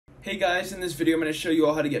Hey guys, in this video I'm going to show you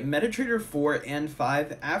all how to get Metatrader 4 and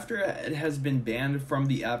 5 after it has been banned from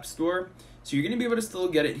the App Store. So you're going to be able to still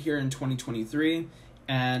get it here in 2023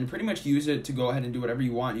 and pretty much use it to go ahead and do whatever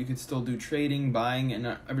you want. You can still do trading, buying,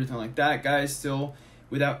 and everything like that, guys, still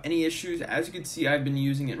without any issues. As you can see, I've been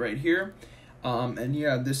using it right here. And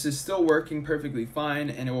yeah, this is still working perfectly fine,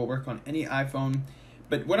 and it will work on any iPhone.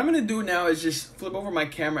 But what I'm going to do now is just flip over my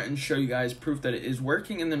camera and show you guys proof that it is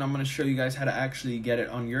working, and then I'm going to show you guys how to actually get it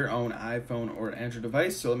on your own iPhone or Android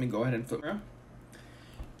device. So let me go ahead and flip around.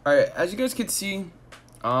 Alright, as you guys can see,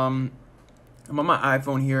 I'm on my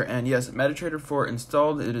iPhone here, and yes, Metatrader 4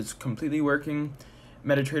 installed. It is completely working.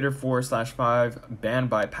 Metatrader 4/5 ban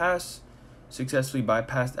bypass. Successfully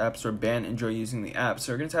bypassed App Store ban. Enjoy using the app.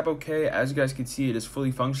 So we're going to tap OK. As you guys can see, it is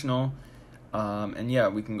fully functional. And yeah,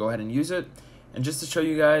 we can go ahead and use it. And just to show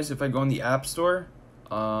you guys, if I go in the App Store,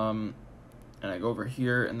 and I go over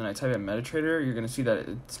here, and then I type in Metatrader, you're going to see that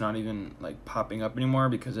it's not even like popping up anymore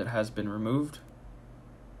because it has been removed.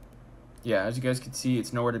 Yeah, as you guys can see,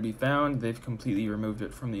 it's nowhere to be found. They've completely removed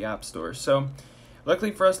it from the App Store. So,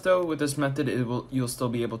 luckily for us though, with this method, you'll still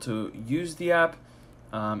be able to use the app,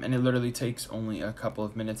 and it literally takes only a couple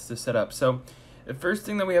of minutes to set up. So, the first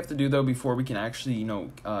thing that we have to do though before we can actually,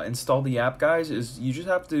 install the app, guys, is you just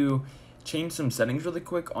have to change some settings really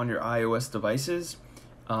quick on your iOS devices,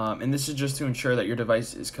 and this is just to ensure that your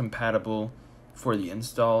device is compatible for the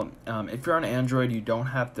install. If you're on Android, you don't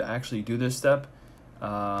have to actually do this step.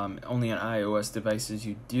 Only on iOS devices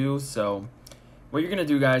you do. So what you're gonna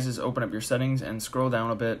do, guys, is open up your settings and scroll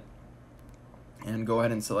down a bit and go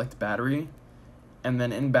ahead and select battery, and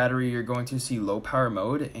then in battery you're going to see low power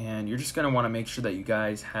mode, and you're just gonna want to make sure that you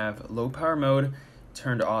guys have low power mode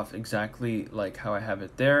turned off exactly like how I have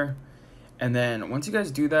it there. And then once you guys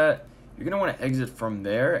do that, you're going to want to exit from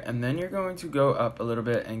there, and then you're going to go up a little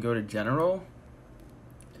bit and go to general.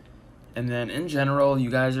 And then in general, you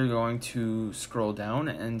guys are going to scroll down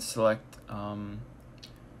and select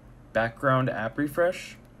background app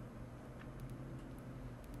refresh.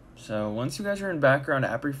 So once you guys are in background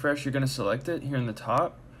app refresh, you're going to select it here in the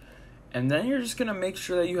top. And then you're just going to make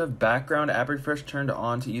sure that you have background app refresh turned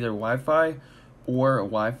on to either Wi-Fi or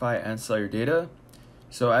Wi-Fi and cellular data.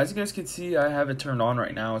 So as you guys can see, I have it turned on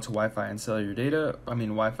right now to Wi-Fi and cellular data.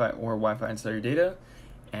 Wi-Fi or Wi-Fi and cellular data.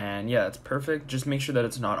 And yeah, it's perfect. Just make sure that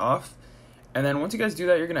it's not off. And then once you guys do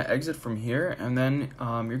that, you're going to exit from here. And then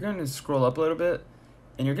you're going to scroll up a little bit.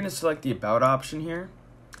 And you're going to select the About option here.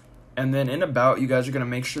 And then in About, you guys are going to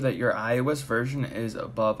make sure that your iOS version is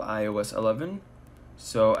above iOS 11.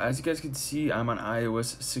 So as you guys can see, I'm on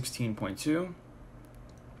iOS 16.2.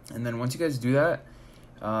 And then once you guys do that,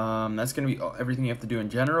 that's going to be everything you have to do in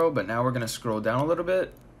general. But now we're going to scroll down a little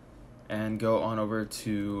bit and go on over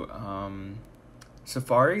to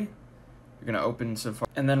Safari. You're going to open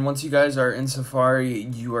Safari. And then once you guys are in Safari,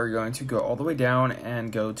 you are going to go all the way down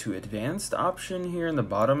and go to Advanced option here in the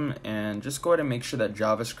bottom. And just go ahead and make sure that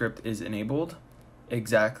JavaScript is enabled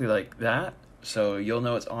exactly like that. So you'll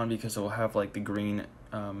know it's on because it will have like the green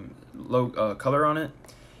color on it.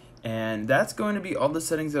 And that's going to be all the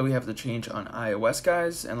settings that we have to change on iOS,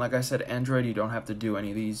 guys. And like I said, Android, you don't have to do any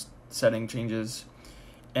of these setting changes.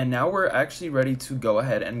 And now we're actually ready to go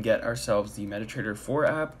ahead and get ourselves the Metatrader 4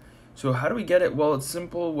 app. So how do we get it? Well, it's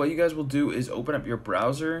simple. What you guys will do is open up your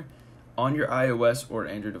browser on your iOS or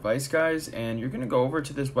Android device, guys. And you're going to go over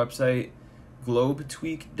to this website,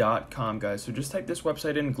 globetweak.com, guys. So just type this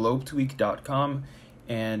website in, globetweak.com.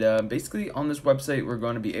 And basically on this website, we're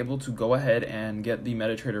going to be able to go ahead and get the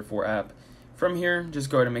Metatrader 4 app. From here, just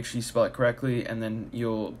go ahead and make sure you spell it correctly, and then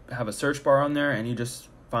you'll have a search bar on there, and you just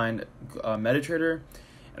find Metatrader,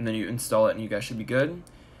 and then you install it, and you guys should be good.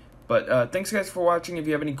 But thanks guys for watching. If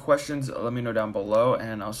you have any questions, let me know down below,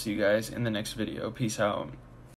 and I'll see you guys in the next video. Peace out.